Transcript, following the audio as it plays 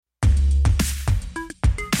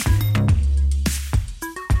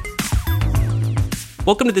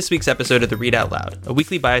Welcome to this week's episode of The Read Out Loud, a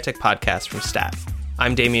weekly biotech podcast from Stat.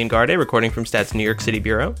 I'm Damian Garde, recording from Stat's New York City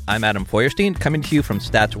bureau. I'm Adam Feuerstein, coming to you from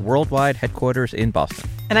Stat's worldwide headquarters in Boston.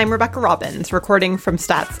 And I'm Rebecca Robbins, recording from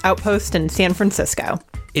Stat's outpost in San Francisco.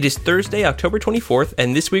 It is Thursday, October 24th,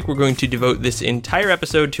 and this week we're going to devote this entire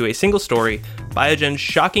episode to a single story, Biogen's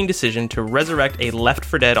shocking decision to resurrect a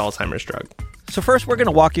left-for-dead Alzheimer's drug. So first, we're going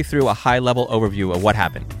to walk you through a high-level overview of what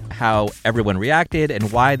happened, how everyone reacted, and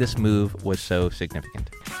why this move was so significant.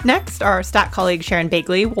 Next, our Stat colleague Sharon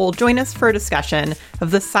Bagley will join us for a discussion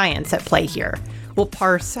of the science at play here. We'll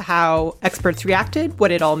parse how experts reacted,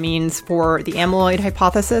 what it all means for the amyloid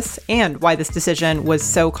hypothesis, and why this decision was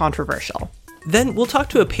so controversial. Then we'll talk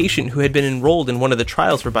to a patient who had been enrolled in one of the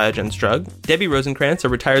trials for Biogen's drug. Debbie Rosenkrantz, a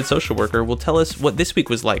retired social worker, will tell us what this week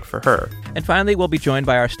was like for her. And finally, we'll be joined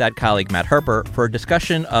by our Stat colleague Matt Herper for a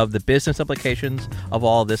discussion of the business implications of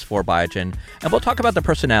all this for Biogen. And we'll talk about the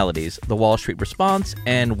personalities, the Wall Street response,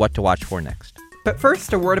 and what to watch for next. But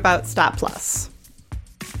first, a word about Stat Plus.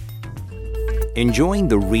 Enjoying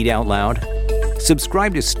the Read Out Loud?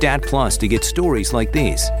 Subscribe to Stat Plus to get stories like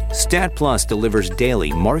these. Stat Plus delivers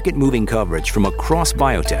daily market-moving coverage from across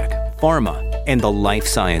biotech, pharma, and the life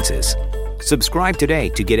sciences. Subscribe today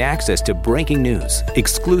to get access to breaking news,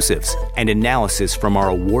 exclusives, and analysis from our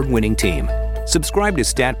award-winning team. Subscribe to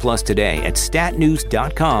Stat Plus today at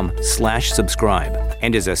statnews.com/subscribe.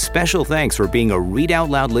 And as a special thanks for being a Read Out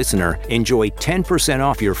Loud listener, enjoy 10%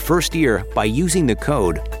 off your first year by using the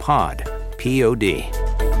code POD. P-O-D.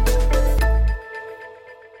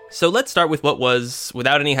 So let's start with what was,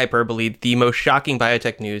 without any hyperbole, the most shocking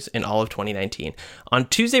biotech news in all of 2019. On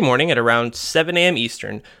Tuesday morning at around 7 a.m.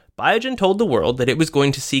 Eastern, Biogen told the world that it was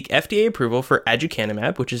going to seek FDA approval for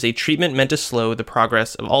aducanumab, which is a treatment meant to slow the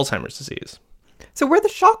progress of Alzheimer's disease. So where the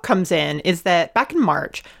shock comes in is that back in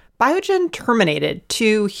March, Biogen terminated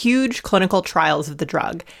 2 huge clinical trials of the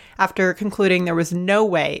drug after concluding there was no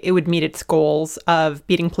way it would meet its goals of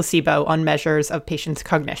beating placebo on measures of patients'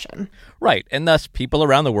 cognition. Right, and thus people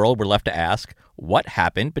around the world were left to ask, what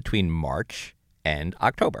happened between March and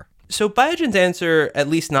October? So Biogen's answer, at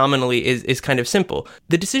least nominally, is kind of simple.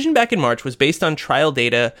 The decision back in March was based on trial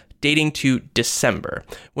data dating to December.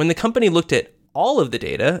 When the company looked at all of the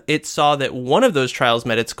data, it saw that one of those trials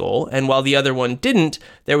met its goal, and while the other one didn't,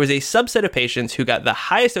 there was a subset of patients who got the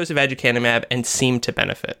highest dose of aducanumab and seemed to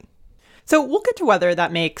benefit. So we'll get to whether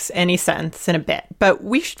that makes any sense in a bit, but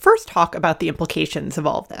we should first talk about the implications of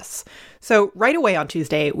all of this. So right away on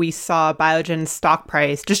Tuesday, we saw Biogen's stock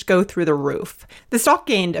price just go through the roof. The stock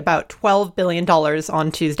gained about $12 billion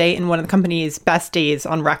on Tuesday in one of the company's best days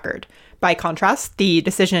on record. By contrast, the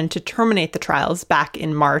decision to terminate the trials back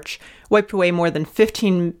in March wiped away more than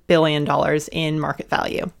 $15 billion in market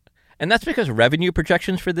value. And that's because revenue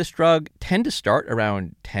projections for this drug tend to start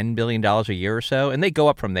around $10 billion a year or so, and they go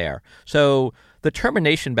up from there. So the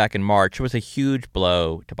termination back in March was a huge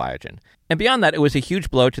blow to Biogen. And beyond that, it was a huge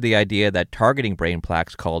blow to the idea that targeting brain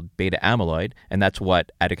plaques called beta amyloid, and that's what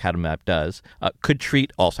aducanumab does, could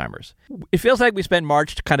treat Alzheimer's. It feels like we spent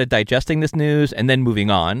March kind of digesting this news and then moving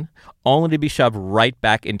on, only to be shoved right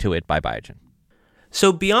back into it by Biogen.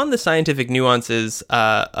 So beyond the scientific nuances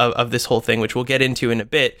of this whole thing, which we'll get into in a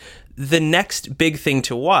bit, the next big thing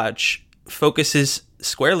to watch focuses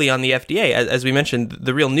squarely on the FDA. As we mentioned,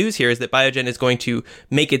 the real news here is that Biogen is going to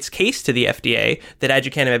make its case to the FDA that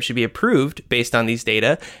aducanumab should be approved based on these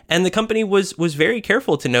data. And the company was very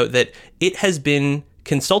careful to note that it has been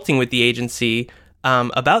consulting with the agency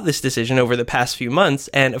about this decision over the past few months.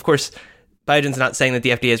 And of course, Biogen's not saying that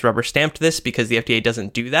the FDA has rubber stamped this because the FDA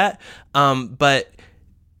doesn't do that. But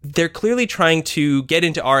they're clearly trying to get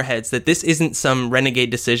into our heads that this isn't some renegade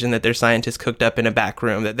decision that their scientists cooked up in a back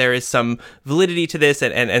room, that there is some validity to this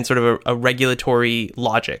and sort of a regulatory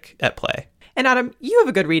logic at play. And Adam, you have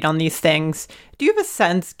a good read on these things. Do you have a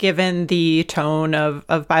sense, given the tone of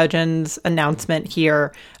Biogen's announcement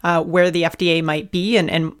here, where the FDA might be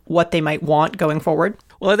and what they might want going forward?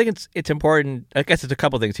 Well, I think it's important. I guess it's a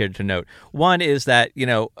couple things here to note. One is that,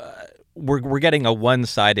 we're getting a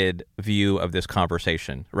one-sided view of this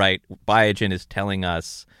conversation, right? Biogen is telling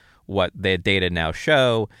us what their data now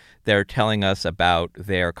show. They're telling us about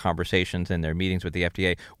their conversations and their meetings with the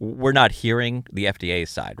FDA. We're not hearing the FDA's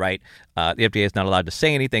side, right? The FDA is not allowed to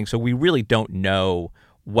say anything, so we really don't know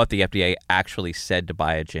what the FDA actually said to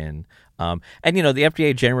Biogen. The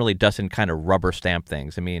FDA generally doesn't kind of rubber stamp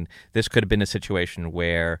things. I mean, this could have been a situation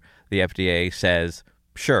where the FDA says,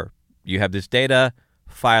 sure, you have this data,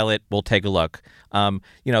 file it, we'll take a look.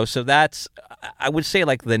 So that's, I would say,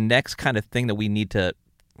 like the next kind of thing that we need to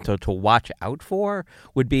watch out for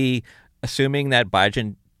would be assuming that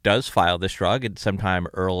Biogen does file this drug at sometime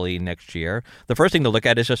early next year, the first thing to look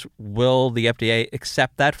at is just, will the FDA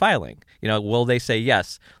accept that filing? Will they say,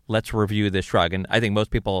 yes, let's review this drug? And I think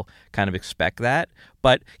most people kind of expect that.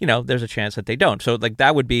 But, there's a chance that they don't. So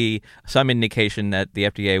that would be some indication that the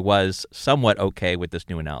FDA was somewhat okay with this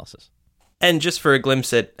new analysis. And just for a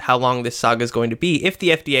glimpse at how long this saga is going to be, if the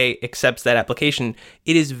FDA accepts that application,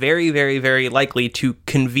 it is very, very, very likely to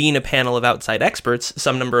convene a panel of outside experts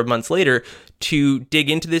some number of months later to dig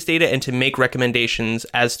into this data and to make recommendations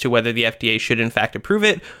as to whether the FDA should in fact approve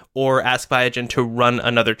it or ask Biogen to run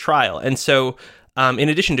another trial. And so in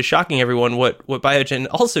addition to shocking everyone, what Biogen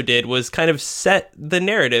also did was kind of set the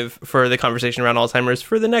narrative for the conversation around Alzheimer's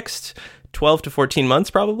for the next 12 to 14 months,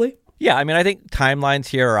 probably. Yeah, I think timelines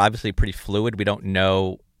here are obviously pretty fluid. We don't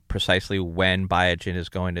know precisely when Biogen is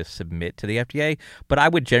going to submit to the FDA, but I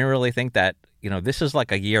would generally think that, this is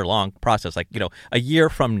like a year-long process. A year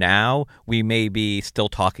from now, we may be still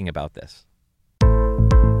talking about this.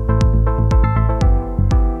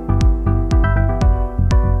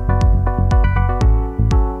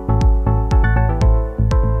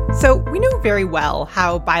 So we know very well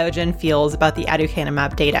how Biogen feels about the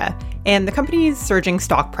aducanumab data, and the company's surging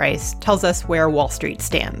stock price tells us where Wall Street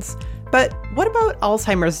stands. But what about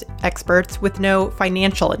Alzheimer's experts with no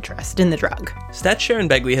financial interest in the drug? Stats Sharon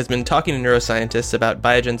Begley has been talking to neuroscientists about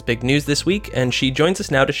Biogen's big news this week, and she joins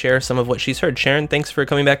us now to share some of what she's heard. Sharon, thanks for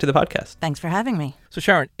coming back to the podcast. Thanks for having me. So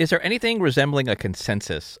Sharon, is there anything resembling a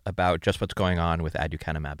consensus about just what's going on with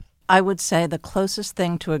aducanumab? I would say the closest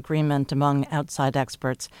thing to agreement among outside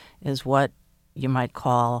experts is what you might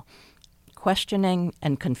call questioning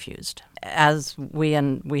and confused. As we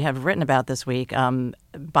have written about this week,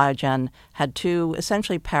 Biogen had two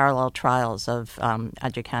essentially parallel trials of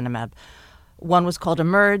aducanumab. One was called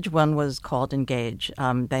Emerge, one was called Engage.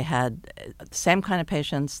 They had the same kind of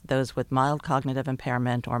patients, those with mild cognitive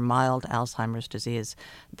impairment or mild Alzheimer's disease,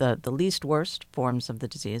 the least worst forms of the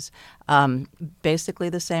disease. Basically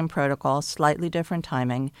the same protocol, slightly different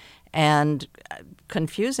timing. And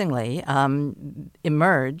confusingly,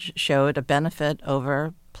 Emerge showed a benefit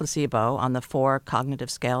over placebo on the 4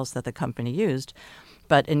 cognitive scales that the company used.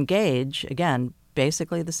 But Engage, again,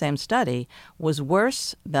 basically the same study, was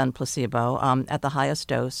worse than placebo at the highest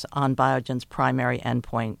dose on Biogen's primary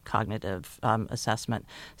endpoint cognitive assessment.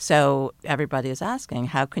 So everybody is asking,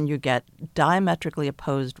 how can you get diametrically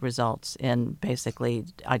opposed results in basically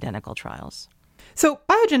identical trials? So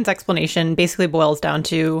Biogen's explanation basically boils down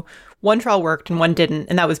to one trial worked and one didn't,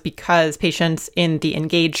 and that was because patients in the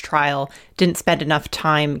Engage trial didn't spend enough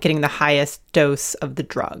time getting the highest dose of the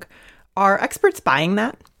drug. Are experts buying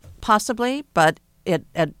that? Possibly, but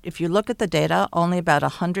if you look at the data, only about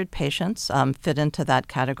 100 patients fit into that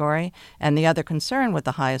category. And the other concern with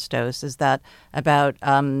the highest dose is that about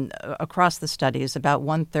across the studies, about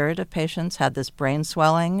 1/3 of patients had this brain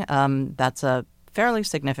swelling. That's a fairly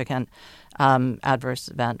significant adverse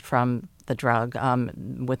event from the drug,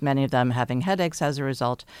 with many of them having headaches as a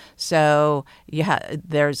result. So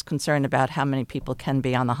there's concern about how many people can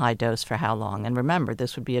be on the high dose for how long. And remember,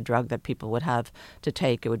 this would be a drug that people would have to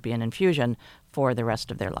take. It would be an infusion for the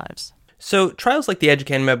rest of their lives. So trials like the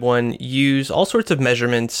aducanumab one use all sorts of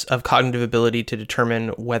measurements of cognitive ability to determine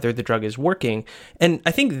whether the drug is working. And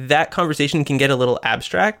I think that conversation can get a little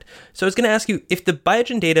abstract. So I was going to ask you, if the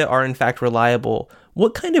Biogen data are in fact reliable,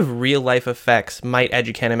 what kind of real-life effects might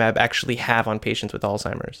aducanumab actually have on patients with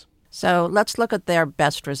Alzheimer's? So let's look at their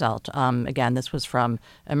best result. Again, this was from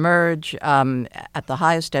Emerge at the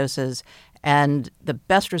highest doses. And the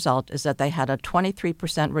best result is that they had a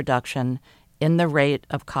 23% reduction in the rate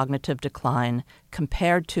of cognitive decline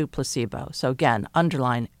compared to placebo. So again,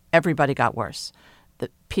 underline, everybody got worse.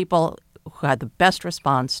 The people who had the best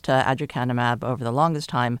response to aducanumab over the longest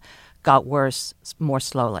time got worse more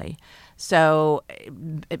slowly. So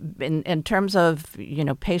in terms of,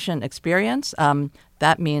 patient experience,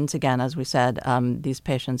 that means, again, as we said, these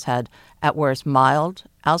patients had, at worst, mild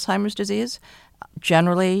Alzheimer's disease.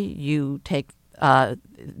 Generally, you take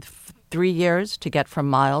 3 years to get from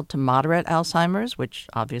mild to moderate Alzheimer's, which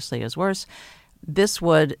obviously is worse. This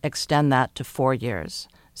would extend that to 4 years.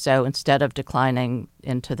 So instead of declining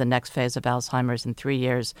into the next phase of Alzheimer's in 3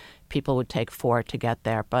 years, people would take 4 to get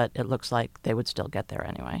there, but it looks like they would still get there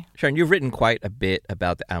anyway. Sharon, you've written quite a bit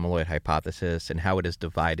about the amyloid hypothesis and how it has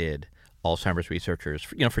divided Alzheimer's researchers,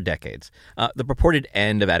 for decades. The purported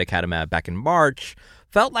end of aducanumab back in March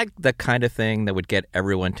felt like the kind of thing that would get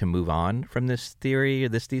everyone to move on from this theory or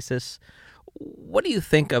this thesis. What do you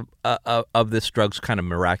think of this drug's kind of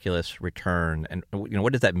miraculous return, and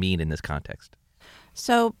what does that mean in this context?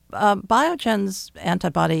 So Biogen's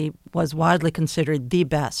antibody was widely considered the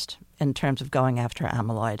best in terms of going after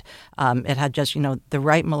amyloid. It had just, the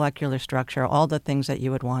right molecular structure, all the things that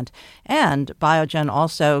you would want. And Biogen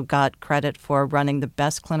also got credit for running the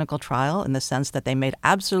best clinical trial in the sense that they made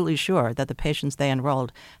absolutely sure that the patients they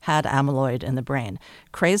enrolled had amyloid in the brain.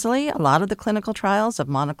 Crazily, a lot of the clinical trials of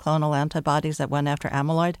monoclonal antibodies that went after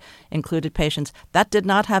amyloid included patients that did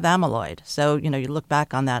not have amyloid. So, you look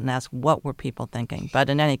back on that and ask, what were people thinking? But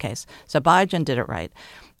in any case, so Biogen did it right.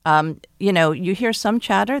 You hear some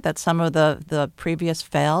chatter that some of the previous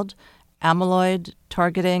failed amyloid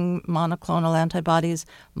targeting monoclonal antibodies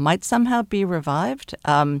might somehow be revived.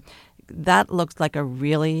 That looks like a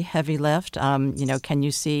really heavy lift. Can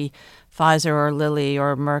you see Pfizer or Lilly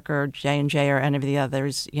or Merck or J&J or any of the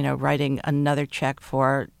others, writing another check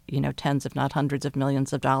for, tens if not hundreds of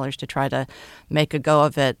millions of dollars to try to make a go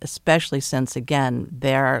of it, especially since, again,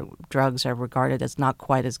 their drugs are regarded as not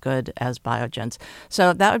quite as good as Biogen's.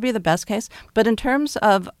 So that would be the best case. But in terms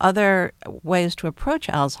of other ways to approach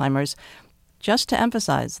Alzheimer's, just to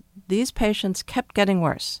emphasize, these patients kept getting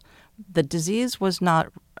worse. The disease was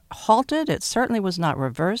not halted. It certainly was not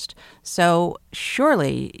reversed. So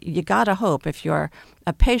surely you got to hope, if you're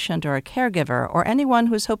a patient or a caregiver or anyone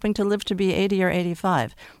who's hoping to live to be 80 or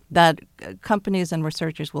 85, that companies and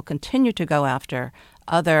researchers will continue to go after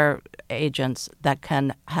other agents that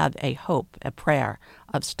can have a hope, a prayer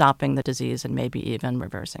of stopping the disease and maybe even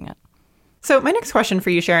reversing it. So my next question for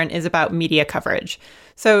you, Sharon, is about media coverage.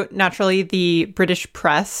 So naturally, the British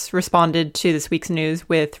press responded to this week's news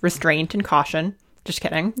with restraint and caution. Just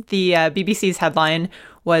kidding. The BBC's headline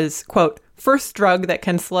was, quote, "First drug that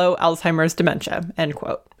can slow Alzheimer's dementia," end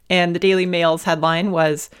quote. And the Daily Mail's headline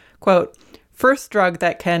was, quote, "First drug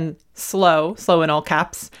that can slow in all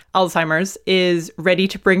caps, Alzheimer's is ready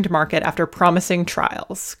to bring to market after promising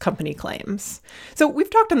trials," company claims. So we've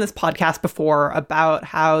talked on this podcast before about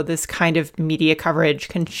how this kind of media coverage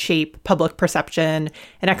can shape public perception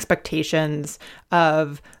and expectations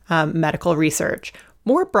of medical research.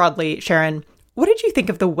 More broadly, Sharon, what did you think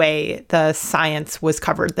of the way the science was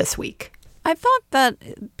covered this week? I thought that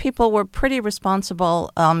people were pretty responsible,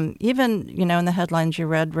 even, in the headlines you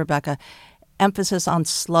read, Rebecca, emphasis on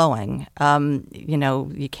slowing.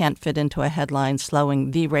 You can't fit into a headline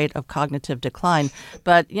slowing the rate of cognitive decline.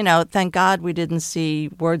 But, thank God we didn't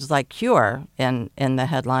see words like cure in the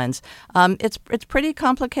headlines. It's pretty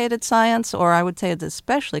complicated science, or I would say it's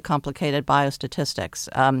especially complicated biostatistics.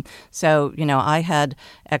 I had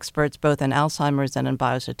experts both in Alzheimer's and in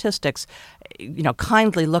biostatistics,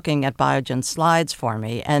 kindly looking at Biogen's slides for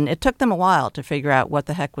me. And it took them a while to figure out what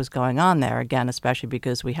the heck was going on there, again, especially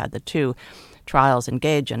because we had the two trials,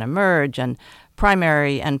 Engage and Emerge, and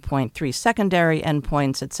primary endpoint, 3 secondary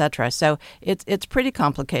endpoints, et cetera. So it's pretty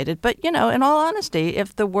complicated. But, in all honesty,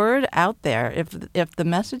 if the word out there, if the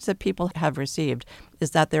message that people have received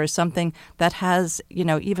is that there is something that has,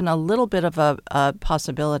 even a little bit of a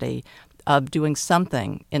possibility of doing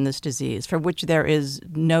something in this disease for which there is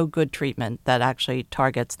no good treatment that actually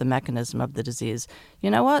targets the mechanism of the disease,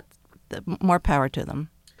 you know what? More power to them.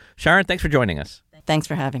 Sharon, thanks for joining us. Thanks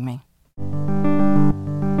for having me.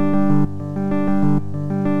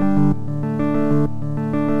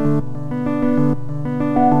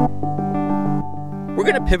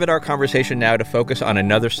 We're going to pivot our conversation now to focus on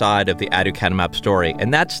another side of the aducanumab story,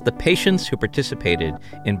 and that's the patients who participated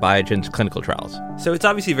in Biogen's clinical trials. So it's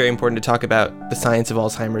obviously very important to talk about the science of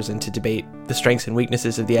Alzheimer's and to debate the strengths and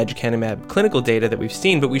weaknesses of the aducanumab clinical data that we've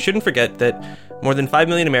seen, but we shouldn't forget that more than 5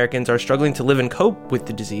 million Americans are struggling to live and cope with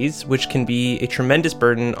the disease, which can be a tremendous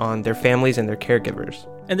burden on their families and their caregivers.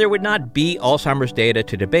 And there would not be Alzheimer's data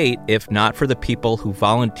to debate if not for the people who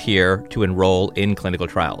volunteer to enroll in clinical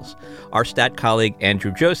trials. Our stat colleague,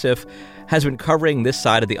 Andrew Joseph, has been covering this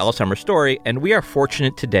side of the Alzheimer's story, and we are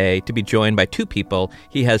fortunate today to be joined by two people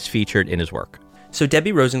he has featured in his work. So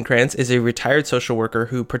Debbie Rosenkrantz is a retired social worker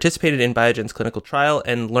who participated in Biogen's clinical trial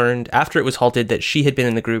and learned after it was halted that she had been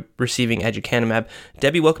in the group receiving aducanumab.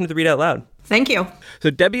 Debbie, welcome to the Read Out Loud. Thank you. So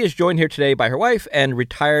Debbie is joined here today by her wife and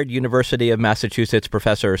retired University of Massachusetts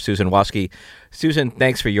professor Susan Waske. Susan,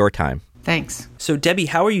 thanks for your time. Thanks. So Debbie,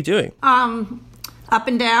 how are you doing? Up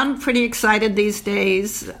and down, pretty excited these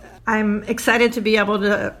days. I'm excited to be able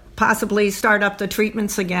to possibly start up the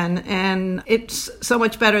treatments again. And it's so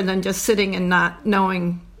much better than just sitting and not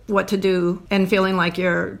knowing what to do and feeling like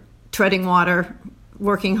you're treading water,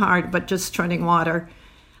 working hard, but just treading water.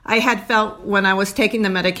 I had felt when I was taking the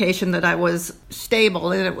medication that I was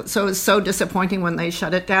stable, and it was so disappointing when they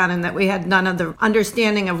shut it down and that we had none of the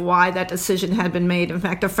understanding of why that decision had been made. In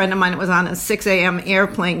fact, a friend of mine that was on a 6 a.m.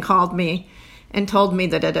 airplane called me and told me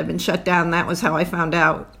that it had been shut down. That was how I found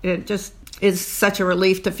out. It just is such a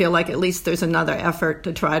relief to feel like at least there's another effort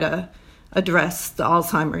to try to address the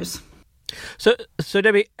Alzheimer's. So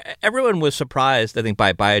Debbie, everyone was surprised, I think,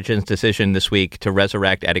 by Biogen's decision this week to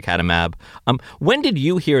resurrect aducanumab. When did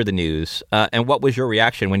you hear the news, and what was your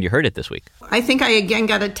reaction when you heard it this week? I think I again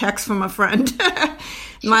got a text from a friend,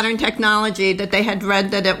 Modern Technology, that they had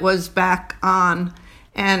read that it was back on,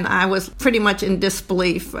 and I was pretty much in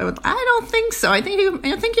disbelief. I don't think so. I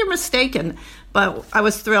think you're mistaken. But I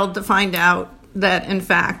was thrilled to find out that, in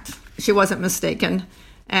fact, she wasn't mistaken.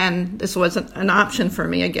 And this was an option for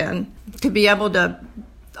me again, to be able to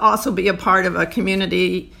also be a part of a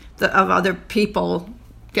community of other people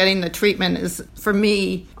getting the treatment is, for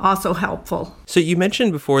me, also helpful. So you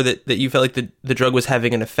mentioned before that you felt like the drug was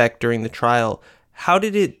having an effect during the trial. How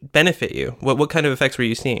did it benefit you? What kind of effects were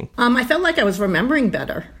you seeing? I felt like I was remembering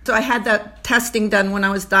better. So I had that testing done when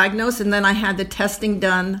I was diagnosed, and then I had the testing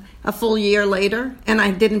done a full year later, and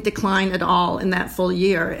I didn't decline at all in that full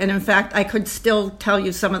year. And in fact, I could still tell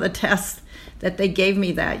you some of the tests that they gave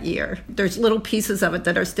me that year. There's little pieces of it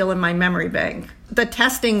that are still in my memory bank. The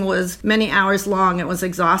testing was many hours long. It was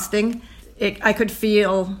exhausting. I could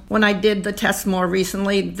feel when I did the test more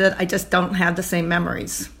recently that I just don't have the same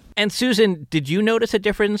memories. And Susan, did you notice a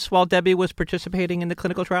difference while Debbie was participating in the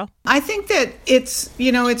clinical trial? I think that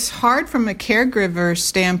it's hard from a caregiver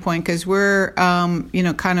standpoint because we're,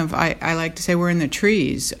 I like to say we're in the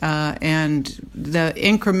trees, and the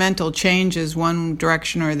incremental changes one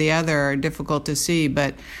direction or the other are difficult to see.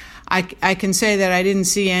 But I can say that I didn't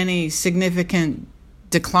see any significant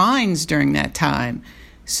declines during that time.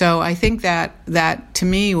 So I think that to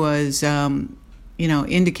me was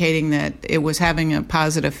indicating that it was having a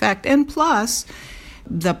positive effect. And plus,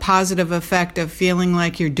 the positive effect of feeling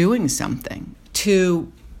like you're doing something.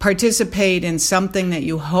 To participate in something that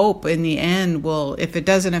you hope in the end will, if it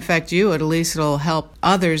doesn't affect you, at least it'll help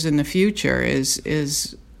others in the future,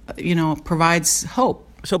 provides hope.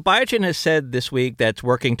 So Biogen has said this week that it's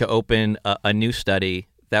working to open a new study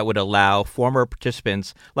that would allow former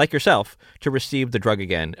participants like yourself to receive the drug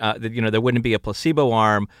again. There wouldn't be a placebo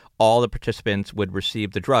arm. All the participants would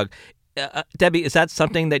receive the drug. Debbie, is that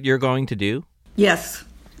something that you're going to do? Yes.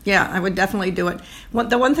 Yeah, I would definitely do it.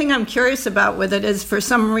 The one thing I'm curious about with it is, for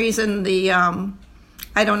some reason,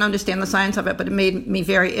 I don't understand the science of it, but it made me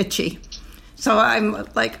very itchy. So I'm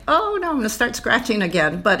like, oh no, I'm going to start scratching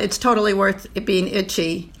again. But it's totally worth it being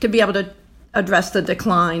itchy to be able to address the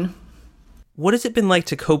decline. What has it been like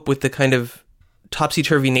to cope with the kind of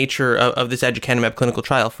topsy-turvy nature of this aducanumab clinical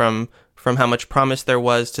trial, from how much promise there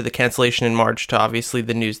was to the cancellation in March to obviously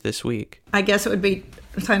the news this week? I guess it would be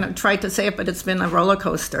kind of trite to say it, but it's been a roller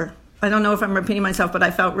coaster. I don't know if I'm repeating myself, but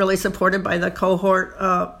I felt really supported by the cohort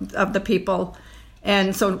of the people.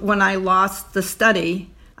 And so when I lost the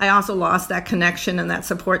study, I also lost that connection and that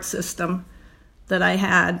support system that I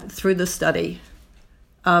had through the study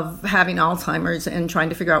of having Alzheimer's and trying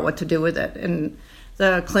to figure out what to do with it. And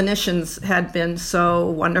the clinicians had been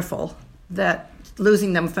so wonderful that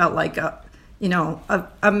losing them felt like a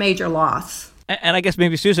major loss. And I guess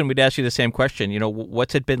maybe, Susan, we'd ask you the same question.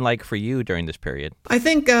 What's it been like for you during this period? I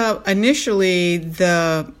think initially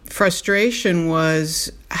the frustration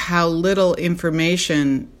was how little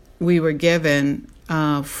information we were given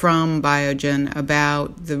from Biogen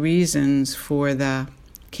about the reasons for the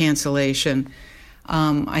cancellation.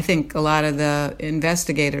 I think a lot of the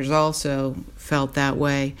investigators also felt that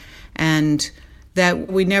way, and that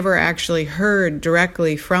we never actually heard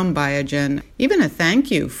directly from Biogen, even a thank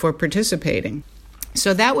you for participating.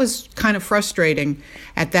 So that was kind of frustrating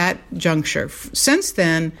at that juncture. Since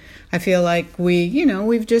then, I feel like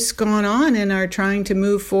we've just gone on and are trying to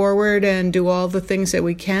move forward and do all the things that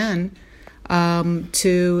we can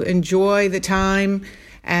to enjoy the time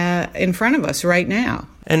in front of us right now.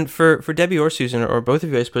 And for Debbie or Susan, or both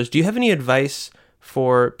of you, I suppose, do you have any advice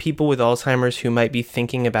for people with Alzheimer's who might be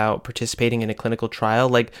thinking about participating in a clinical trial?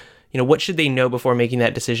 Like, what should they know before making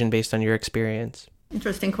that decision based on your experience?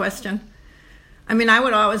 Interesting question. I mean, I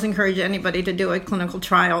would always encourage anybody to do a clinical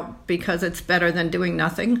trial because it's better than doing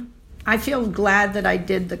nothing. I feel glad that I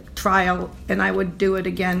did the trial, and I would do it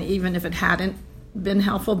again even if it hadn't been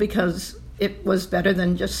helpful, because it was better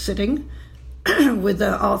than just sitting with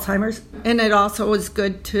the Alzheimer's. And it also was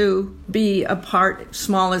good to be a part,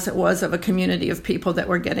 small as it was, of a community of people that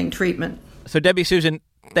were getting treatment. So Debbie, Susan,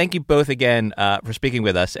 thank you both again for speaking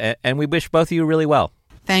with us, and we wish both of you really well.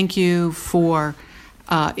 Thank you for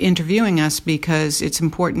interviewing us, because it's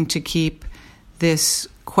important to keep this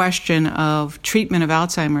question of treatment of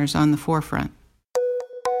Alzheimer's on the forefront.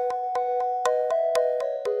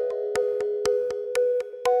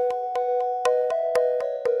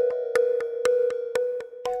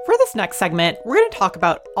 For the this next segment, we're going to talk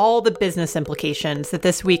about all the business implications that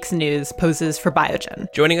this week's news poses for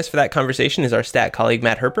Biogen. Joining us for that conversation is our stat colleague,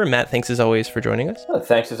 Matt Herper. Matt, thanks as always for joining us.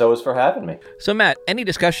 Thanks as always for having me. So, Matt, any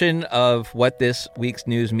discussion of what this week's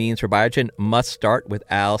news means for Biogen must start with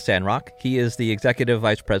Al Sandrock. He is the Executive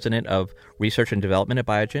Vice President of Research and Development at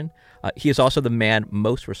Biogen. He is also the man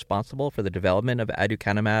most responsible for the development of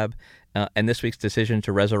aducanumab and this week's decision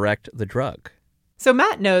to resurrect the drug. So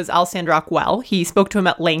Matt knows Al Sandrock well. He spoke to him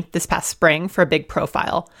at length this past spring for a big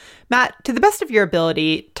profile. Matt, to the best of your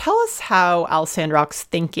ability, tell us how Al Sandrock's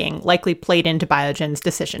thinking likely played into Biogen's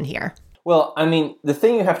decision here. Well, I mean, the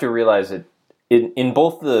thing you have to realize is in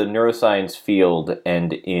both the neuroscience field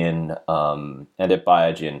and at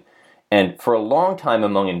Biogen, and for a long time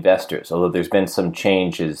among investors, although there's been some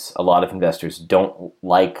changes, a lot of investors don't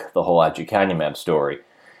like the whole aducanumab story.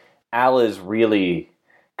 Al is really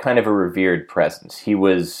kind of a revered presence. He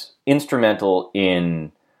was instrumental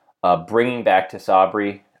in bringing back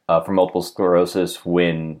Tysabri for multiple sclerosis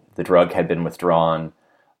when the drug had been withdrawn,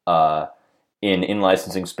 in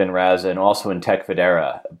licensing Spinraza, and also in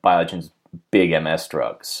Tecfidera, Biogen's big MS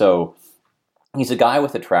drug. So he's a guy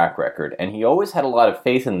with a track record, and he always had a lot of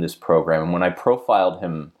faith in this program. And when I profiled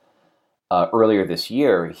him earlier this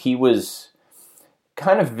year, he was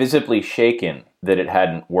kind of visibly shaken that it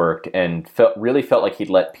hadn't worked and really felt like he'd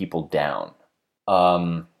let people down.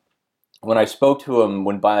 When I spoke to him,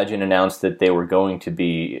 when Biogen announced that they were going to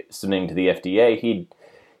be submitting to the FDA, he'd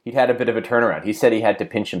had a bit of a turnaround. He said he had to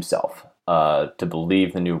pinch himself to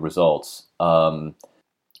believe the new results. And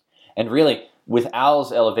really, with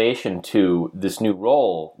Al's elevation to this new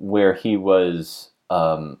role, where he's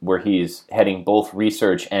heading both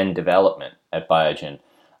research and development at Biogen,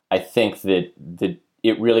 I think that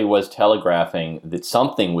it really was telegraphing that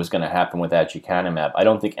something was going to happen with aducanumab. I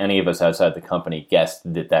don't think any of us outside the company guessed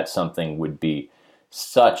that something would be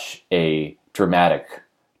such a dramatic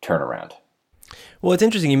turnaround. Well, it's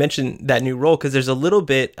interesting you mentioned that new role because there's a little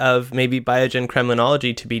bit of maybe Biogen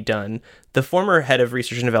Kremlinology to be done. The former head of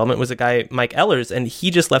research and development was a guy, Mike Ehlers, and he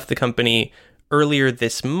just left the company earlier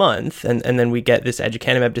this month, and then we get this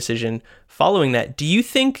aducanumab decision following that. Do you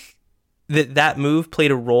think that move played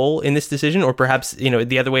a role in this decision, or perhaps,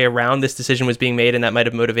 the other way around, this decision was being made and that might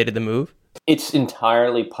have motivated the move? It's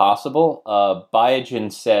entirely possible. Biogen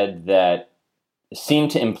said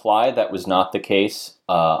seemed to imply that was not the case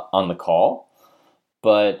on the call,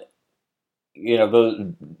 but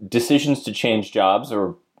the decisions to change jobs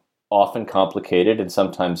are often complicated and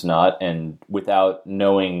sometimes not, and without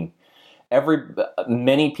knowing,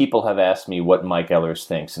 many people have asked me what Mike Ehlers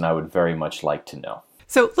thinks, and I would very much like to know.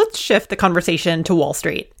 So let's shift the conversation to Wall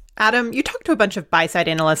Street. Adam, you talked to a bunch of buy-side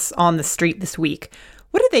analysts on the street this week.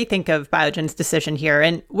 What do they think of Biogen's decision here,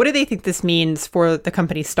 and what do they think this means for the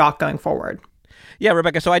company's stock going forward? Yeah,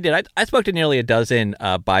 Rebecca, so I did. I spoke to nearly a dozen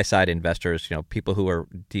buy-side investors, people who are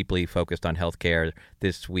deeply focused on healthcare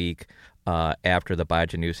this week after the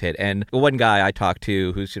Biogen news hit. And one guy I talked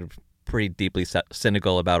to who's pretty deeply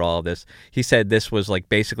cynical about all of this, he said this was like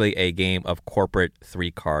basically a game of corporate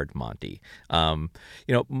three-card Monte.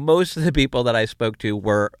 Most of the people that I spoke to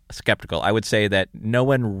were skeptical. I would say that no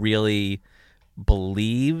one really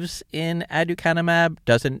believes in aducanumab,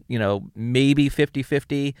 doesn't, maybe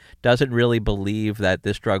 50-50, doesn't really believe that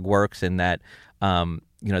this drug works and that,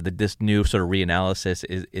 that this new sort of reanalysis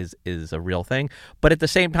is a real thing. But at the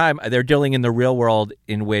same time, they're dealing in the real world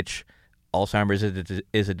in which Alzheimer's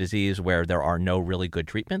is a disease where there are no really good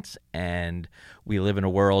treatments, and we live in a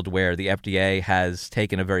world where the FDA has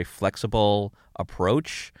taken a very flexible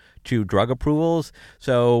approach to drug approvals.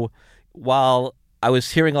 So while I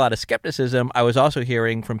was hearing a lot of skepticism, I was also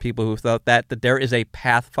hearing from people who thought that there is a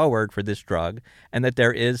path forward for this drug and that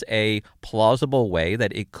there is a plausible way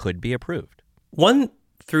that it could be approved. One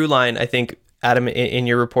through line, I think, Adam, in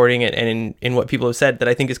your reporting and in what people have said that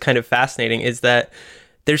I think is kind of fascinating is that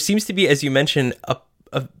there seems to be, as you mentioned, a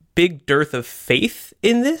big dearth of faith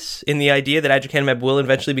in the idea that aducanumab will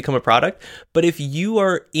eventually become a product. But if you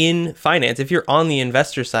are in finance, if you're on the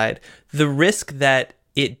investor side, the risk that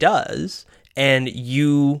it does and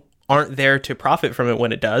you aren't there to profit from it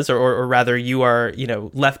when it does, or rather you are,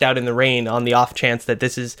 left out in the rain on the off chance that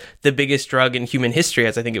this is the biggest drug in human history,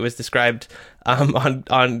 as I think it was described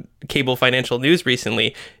on cable financial news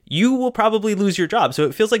recently, you will probably lose your job. So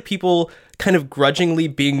it feels like people kind of grudgingly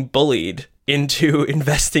being bullied into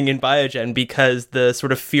investing in Biogen because the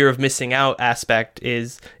sort of fear of missing out aspect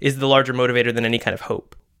is the larger motivator than any kind of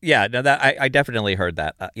hope. Yeah, no, that I definitely heard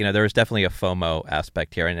that. There was definitely a FOMO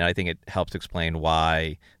aspect here, and I think it helps explain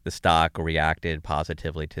why the stock reacted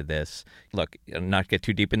positively to this. Look, not get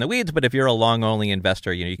too deep in the weeds, but if you're a long-only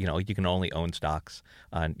investor, you can only own stocks,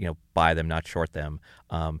 buy them, not short them.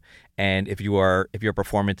 And if your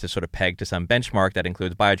performance is sort of pegged to some benchmark that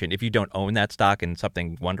includes Biogen, if you don't own that stock and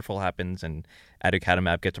something wonderful happens and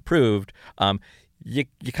aducanumab gets approved, you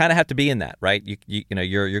kind of have to be in that, right? You're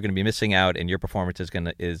going to be missing out, and your performance is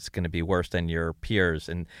going to be worse than your peers,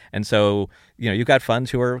 and so you've got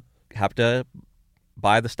funds who have to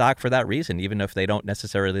buy the stock for that reason, even if they don't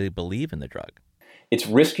necessarily believe in the drug. It's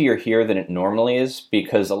riskier here than it normally is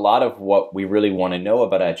because a lot of what we really want to know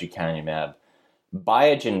about aducanumab,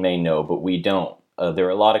 Biogen may know, but we don't. There are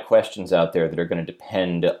a lot of questions out there that are going to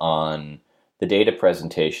depend on the data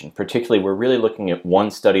presentation. Particularly, we're really looking at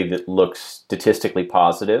one study that looks statistically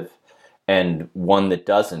positive and one that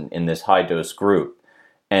doesn't in this high-dose group.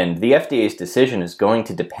 And the FDA's decision is going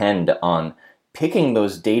to depend on picking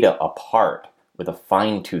those data apart with a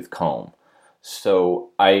fine-tooth comb.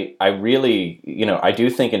 So I really, I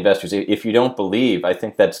do think investors, if you don't believe, I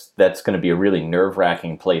think that's going to be a really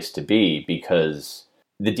nerve-wracking place to be because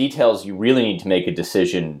the details you really need to make a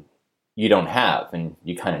decision you don't have, and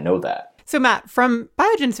you kind of know that. So, Matt, from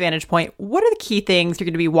Biogen's vantage point, what are the key things you're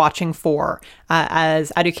going to be watching for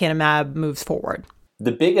as aducanumab moves forward?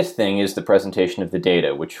 The biggest thing is the presentation of the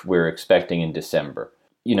data, which we're expecting in December.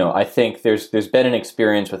 I think there's been an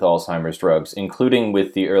experience with Alzheimer's drugs, including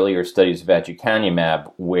with the earlier studies of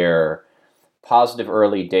aducanumab, where positive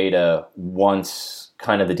early data, once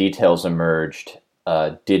kind of the details emerged,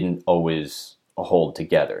 didn't always hold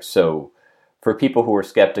together. So for people who are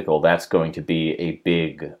skeptical, that's going to be a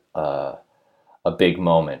big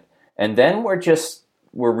moment. And then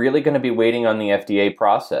we're really going to be waiting on the FDA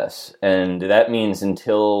process. And that means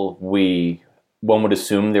until one would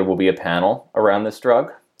assume there will be a panel around this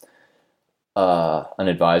drug, an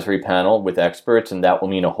advisory panel with experts, and that will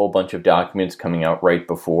mean a whole bunch of documents coming out right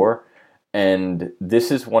before. And this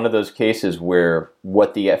is one of those cases where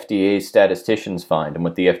what the FDA's statisticians find and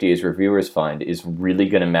what the FDA's reviewers find is really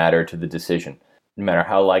going to matter to the decision, no matter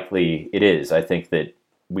how likely it is. I think that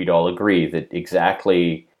we'd all agree that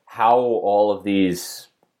exactly how all of these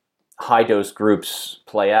high-dose groups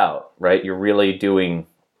play out, right? You're really doing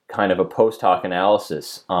kind of a post-hoc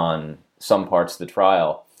analysis on some parts of the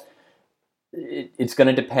trial. It's going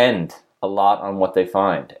to depend a lot on what they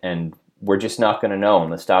find, and we're just not going to know,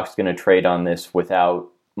 and the stock's going to trade on this without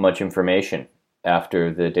much information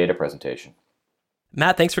after the data presentation.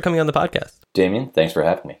 Matt, thanks for coming on the podcast. Damien, thanks for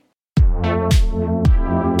having me.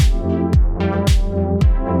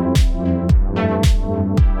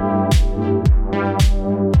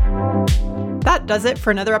 That does it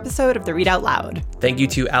for another episode of the Read Out Loud. Thank you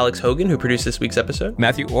to Alex Hogan, who produced this week's episode.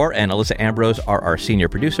 Matthew Orr and Alyssa Ambrose are our senior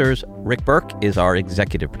producers. Rick Burke is our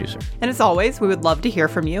executive producer. And as always, we would love to hear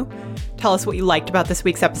from you. Tell us what you liked about this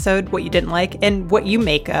week's episode, what you didn't like, and what you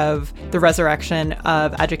make of the resurrection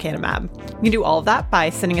of aducanumab. You can do all of that by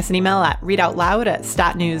sending us an email at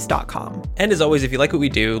readoutloud@statnews.com. And as always, if you like what we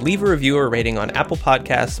do, leave a review or rating on Apple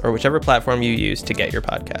Podcasts or whichever platform you use to get your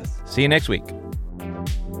podcasts. See you next week.